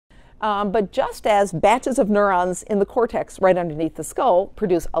But just as batches of neurons in the cortex right underneath the skull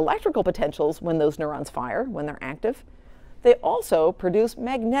produce electrical potentials when those neurons fire, when they're active, they also produce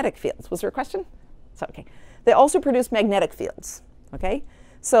magnetic fields. Was there a question? So, okay. They also produce magnetic fields. Okay?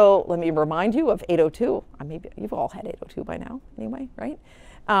 So let me remind you of 802. Maybe you've all had 802 by now, anyway, right?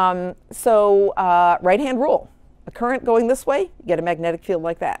 Right-hand rule. A current going this way, you get a magnetic field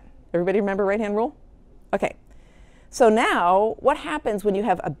like that. Everybody remember right-hand rule? Okay. So now, what happens when you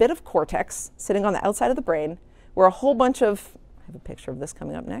have a bit of cortex sitting on the outside of the brain where a whole bunch of, I have a picture of this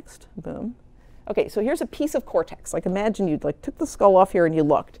coming up next. Boom. Okay, so here's a piece of cortex. Like imagine you took the skull off here and you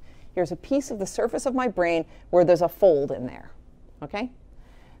looked. Here's a piece of the surface of my brain where there's a fold in there. Okay?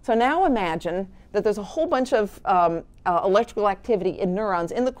 So now imagine that there's a whole bunch of electrical activity in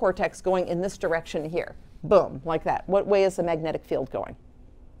neurons in the cortex going in this direction here. Boom, like that. What way is the magnetic field going?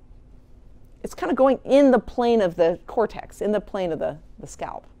 It's kind of going in the plane of the cortex, in the plane of the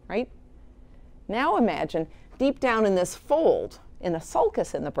scalp, right? Now imagine deep down in this fold, in the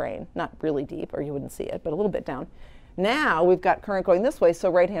sulcus in the brain, not really deep, or you wouldn't see it, but a little bit down. Now we've got current going this way, so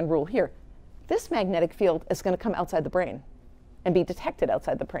right-hand rule here. This magnetic field is going to come outside the brain and be detected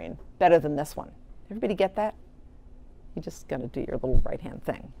outside the brain better than this one. Everybody get that? You're just going to do your little right-hand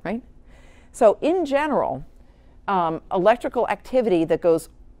thing, right? So in general, electrical activity that goes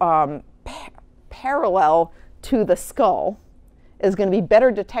parallel to the skull is going to be better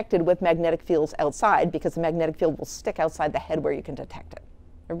detected with magnetic fields outside because the magnetic field will stick outside the head where you can detect it.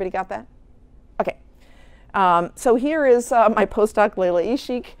 Everybody got that? Okay. So here is my postdoc, Leila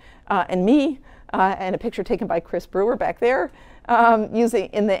Ishik, and me, and a picture taken by Chris Brewer back there, using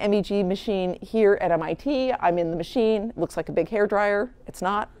in the MEG machine here at MIT. I'm in the machine. It looks like a big hairdryer. It's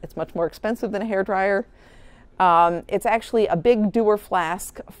not. It's much more expensive than a hairdryer. It's actually a big Dewar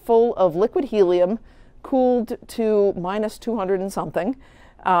flask full of liquid helium, cooled to minus 200 and something.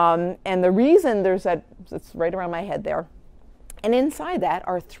 And the reason there's that, it's right around my head there. And inside that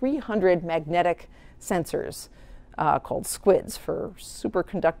are 300 magnetic sensors called SQUIDs, for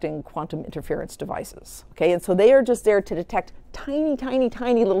superconducting quantum interference devices. Okay, and so they are just there to detect tiny, tiny,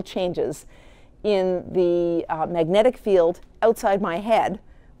 tiny little changes in the magnetic field outside my head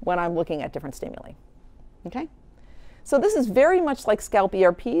when I'm looking at different stimuli. Okay? So this is very much like scalp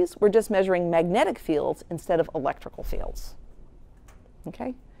ERPs. We're just measuring magnetic fields instead of electrical fields.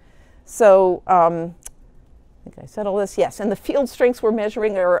 Okay? So I think I said all this. Yes, and the field strengths we're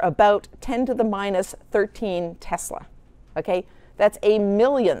measuring are about 10 to the minus 13 Tesla. Okay? That's a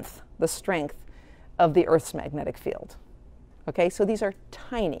millionth the strength of the Earth's magnetic field. Okay? So these are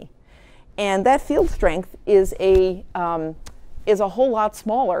tiny. And that field strength is a whole lot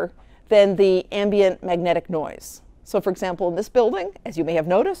smaller than the ambient magnetic noise. So for example, in this building, as you may have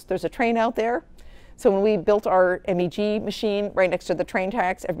noticed, there's a train out there. So when we built our MEG machine right next to the train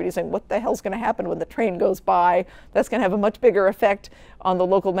tracks, everybody's saying, what the hell's going to happen when the train goes by? That's going to have a much bigger effect on the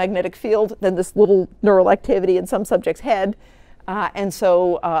local magnetic field than this little neural activity in some subject's head. And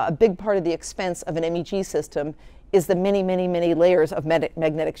so a big part of the expense of an MEG system is the many, many, many layers of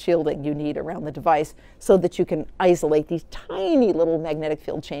magnetic shielding you need around the device so that you can isolate these tiny little magnetic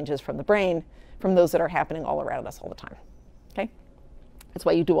field changes from the brain from those that are happening all around us all the time. Okay? That's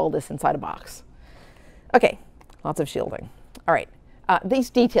why you do all this inside a box. Okay, lots of shielding. All right, these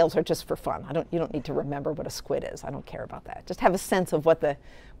details are just for fun. You don't need to remember what a squid is. I don't care about that. Just have a sense of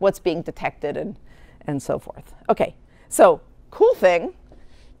what's being detected and so forth. Okay, so cool thing,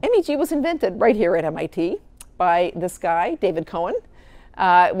 MEG was invented right here at MIT by this guy, David Cohen.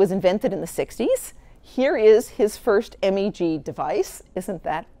 It was invented in the 60s. Here is his first MEG device. Isn't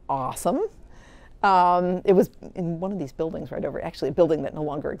that awesome? It was in one of these buildings right over, actually a building that no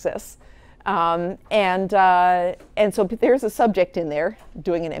longer exists. And so there's a subject in there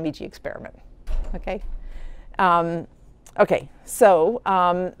doing an MEG experiment. Okay? Okay, so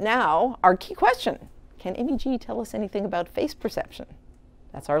now our key question. Can MEG tell us anything about face perception?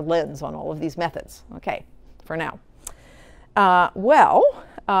 That's our lens on all of these methods. Okay, for now.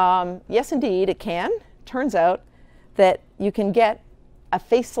 Yes, indeed, it can. Turns out that you can get a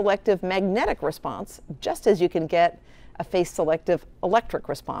face-selective magnetic response just as you can get a face-selective electric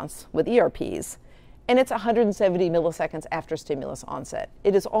response with ERPs. And it's 170 milliseconds after stimulus onset.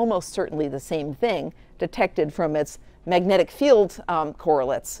 It is almost certainly the same thing detected from its magnetic field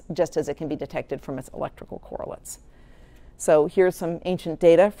correlates, just as it can be detected from its electrical correlates. So here's some ancient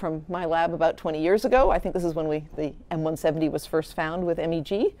data from my lab about 20 years ago. I think this is when the M170 was first found with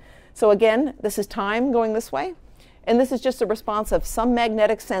MEG. So again, this is time going this way. And this is just a response of some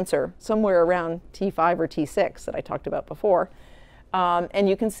magnetic sensor somewhere around T5 or T6 that I talked about before. And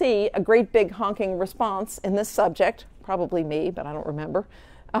you can see a great big honking response in this subject, probably me, but I don't remember,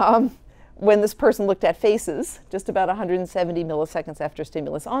 when this person looked at faces, just about 170 milliseconds after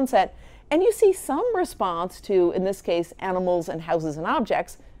stimulus onset, and you see some response to, in this case, animals and houses and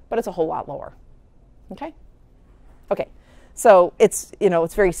objects, but it's a whole lot lower. Okay? Okay. So it's,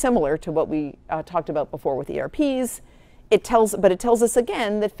 it's very similar to what we talked about before with ERPs. But it tells us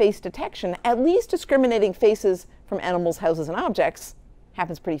again that face detection, at least discriminating faces from animals, houses, and objects,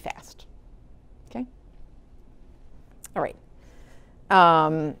 happens pretty fast. Okay? All right.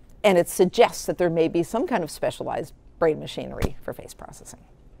 And it suggests that there may be some kind of specialized brain machinery for face processing.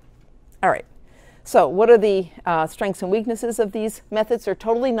 All right. So what are the strengths and weaknesses of these methods? They're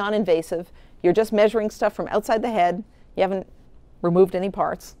totally non-invasive. You're just measuring stuff from outside the head. You haven't removed any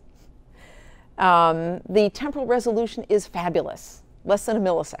parts. The temporal resolution is fabulous, less than a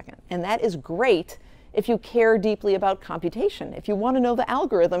millisecond. And that is great if you care deeply about computation. If you want to know the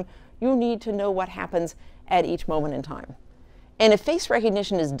algorithm, you need to know what happens at each moment in time. And if face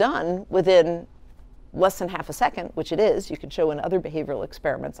recognition is done within less than half a second, which it is, you can show in other behavioral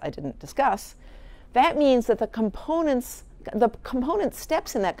experiments I didn't discuss, that means that the component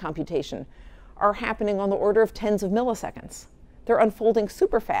steps in that computation are happening on the order of tens of milliseconds. They're unfolding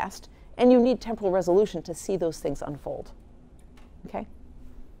super fast, and you need temporal resolution to see those things unfold. Okay?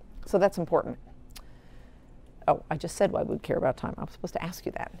 So that's important. Oh, I just said why we'd care about time. I was supposed to ask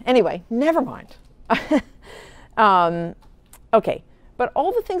you that. Anyway, never mind. Okay, but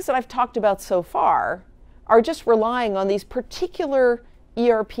all the things that I've talked about so far are just relying on these particular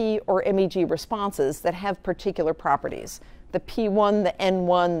ERP or MEG responses that have particular properties. The P1, the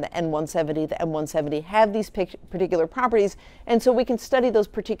N1, the N170, the M170 have these particular properties, and so we can study those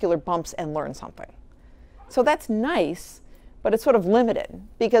particular bumps and learn something. So that's nice, but it's sort of limited,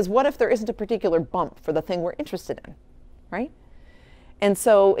 because what if there isn't a particular bump for the thing we're interested in, right? And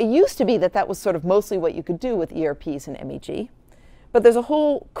so it used to be that that was sort of mostly what you could do with ERPs and MEG, but there's a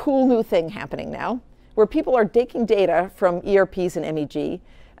whole cool new thing happening now, where people are taking data from ERPs and MEG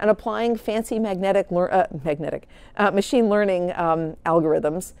and applying fancy machine learning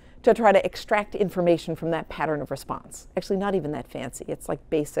algorithms to try to extract information from that pattern of response. Actually, not even that fancy. It's like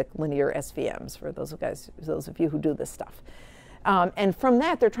basic linear SVMs for those of you who do this stuff. And from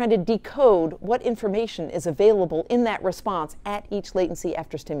that, they're trying to decode what information is available in that response at each latency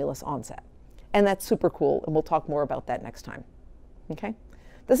after stimulus onset. And that's super cool, and we'll talk more about that next time. Okay?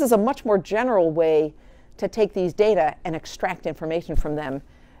 This is a much more general way to take these data and extract information from them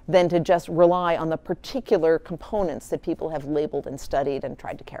than to just rely on the particular components that people have labeled and studied and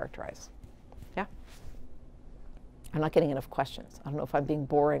tried to characterize. Yeah? I'm not getting enough questions. I don't know if I'm being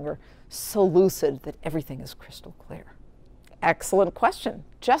boring or so lucid that everything is crystal clear. Excellent question.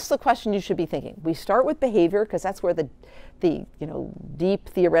 Just the question you should be thinking. We start with behavior because that's where the deep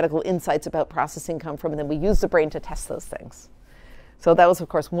theoretical insights about processing come from, and then we use the brain to test those things. So that was, of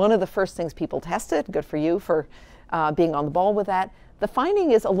course, one of the first things people tested. Good for you for being on the ball with that. The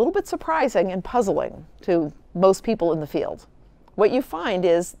finding is a little bit surprising and puzzling to most people in the field. What you find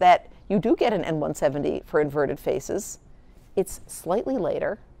is that you do get an N170 for inverted faces. It's slightly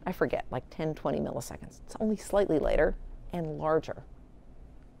later. I forget, like 10, 20 milliseconds. It's only slightly later and larger.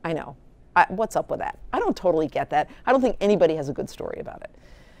 I know. What's up with that? I don't totally get that. I don't think anybody has a good story about it.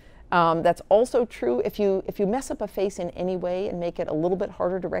 That's also true if you mess up a face in any way and make it a little bit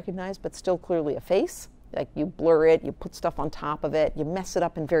harder to recognize, but still clearly a face. Like you blur it, you put stuff on top of it, you mess it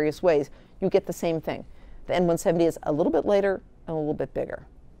up in various ways, you get the same thing. The N170 is a little bit later and a little bit bigger.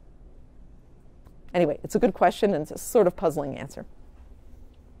 Anyway, it's a good question and it's a sort of puzzling answer.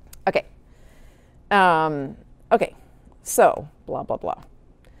 Okay. Okay, so blah, blah, blah.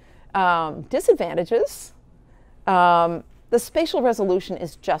 Disadvantages. The spatial resolution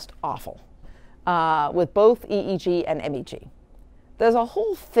is just awful with both EEG and MEG. There's a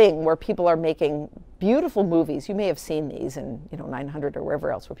whole thing where people are making beautiful movies. You may have seen these in 900 or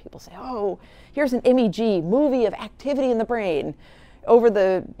wherever else, where people say, oh, here's an MEG movie of activity in the brain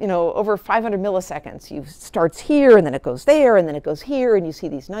over over 500 milliseconds. You starts here and then it goes there and then it goes here, and you see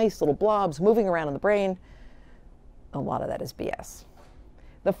these nice little blobs moving around in the brain. A lot of that is BS.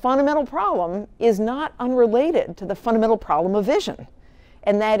 The fundamental problem is not unrelated to the fundamental problem of vision,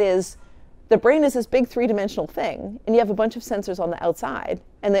 and that is the brain is this big three-dimensional thing, and you have a bunch of sensors on the outside,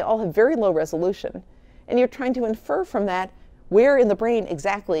 and they all have very low resolution, and you're trying to infer from that where in the brain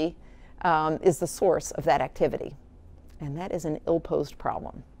exactly is the source of that activity. And that is an ill-posed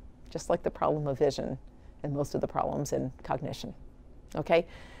problem, just like the problem of vision and most of the problems in cognition. Okay?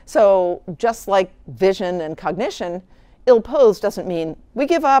 So just like vision and cognition, ill-posed doesn't mean we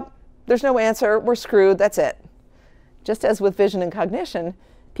give up, there's no answer, we're screwed, that's it. Just as with vision and cognition,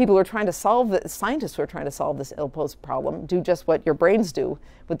 people who are trying to solve it, scientists who are trying to solve this ill-posed problem, do just what your brains do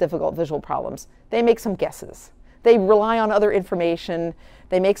with difficult visual problems. They make some guesses. They rely on other information.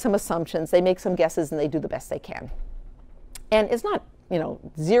 They make some assumptions. They make some guesses, and they do the best they can. And it's not, you know,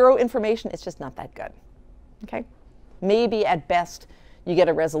 zero information. It's just not that good. Okay? Maybe at best you get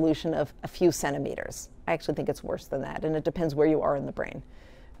a resolution of a few centimeters. I actually think it's worse than that, and it depends where you are in the brain.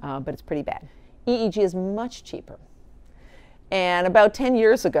 But it's pretty bad. EEG is much cheaper. And about 10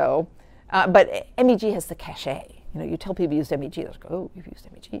 years ago, but MEG has the cachet. You know, you tell people you used MEG, they're like, oh, you've used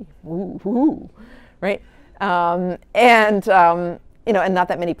MEG, woo, woo, right? You know, and not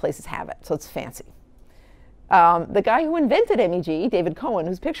that many places have it, so it's fancy. The guy who invented MEG, David Cohen,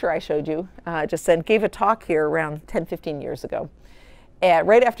 whose picture I showed you just then, gave a talk here around 10, 15 years ago,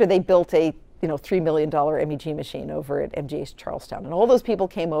 right after they built a $3 million MEG machine over at MGH Charlestown. And all those people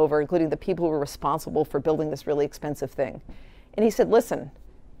came over, including the people who were responsible for building this really expensive thing. And he said, listen,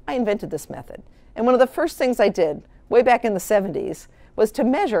 I invented this method. And one of the first things I did way back in the 70s was to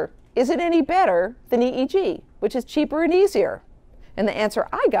measure, is it any better than EEG, which is cheaper and easier? And the answer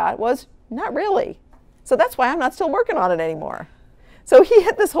I got was, not really. So that's why I'm not still working on it anymore. So he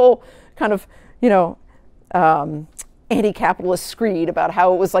had this whole kind of, anti-capitalist screed about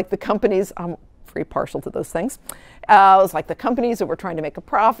how it was like the companies, I'm very partial to those things, it was like the companies that were trying to make a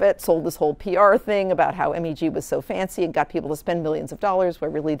profit, sold this whole PR thing about how MEG was so fancy and got people to spend millions of dollars where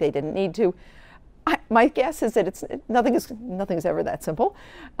really they didn't need to. My guess is that nothing is ever that simple.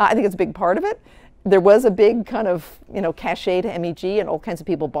 I think it's a big part of it. There was a big kind of cachet to MEG, and all kinds of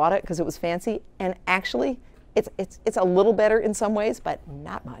people bought it because it was fancy. And actually, it's a little better in some ways, but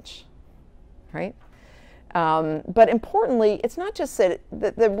not much, right? But importantly, it's not just that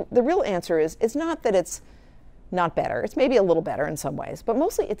the real answer is it's not that it's not better. It's maybe a little better in some ways, but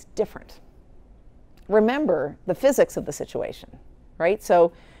mostly it's different. Remember the physics of the situation, right?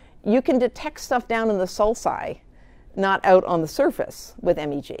 So you can detect stuff down in the sulci, not out on the surface with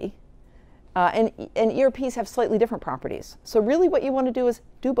MEG. And ERPs have slightly different properties. So really what you want to do is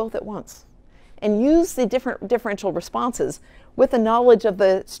do both at once and use the different differential responses with the knowledge of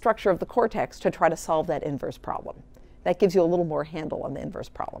the structure of the cortex to try to solve that inverse problem. That gives you a little more handle on the inverse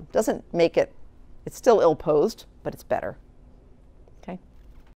problem. Doesn't make it, it's still ill-posed, but it's better.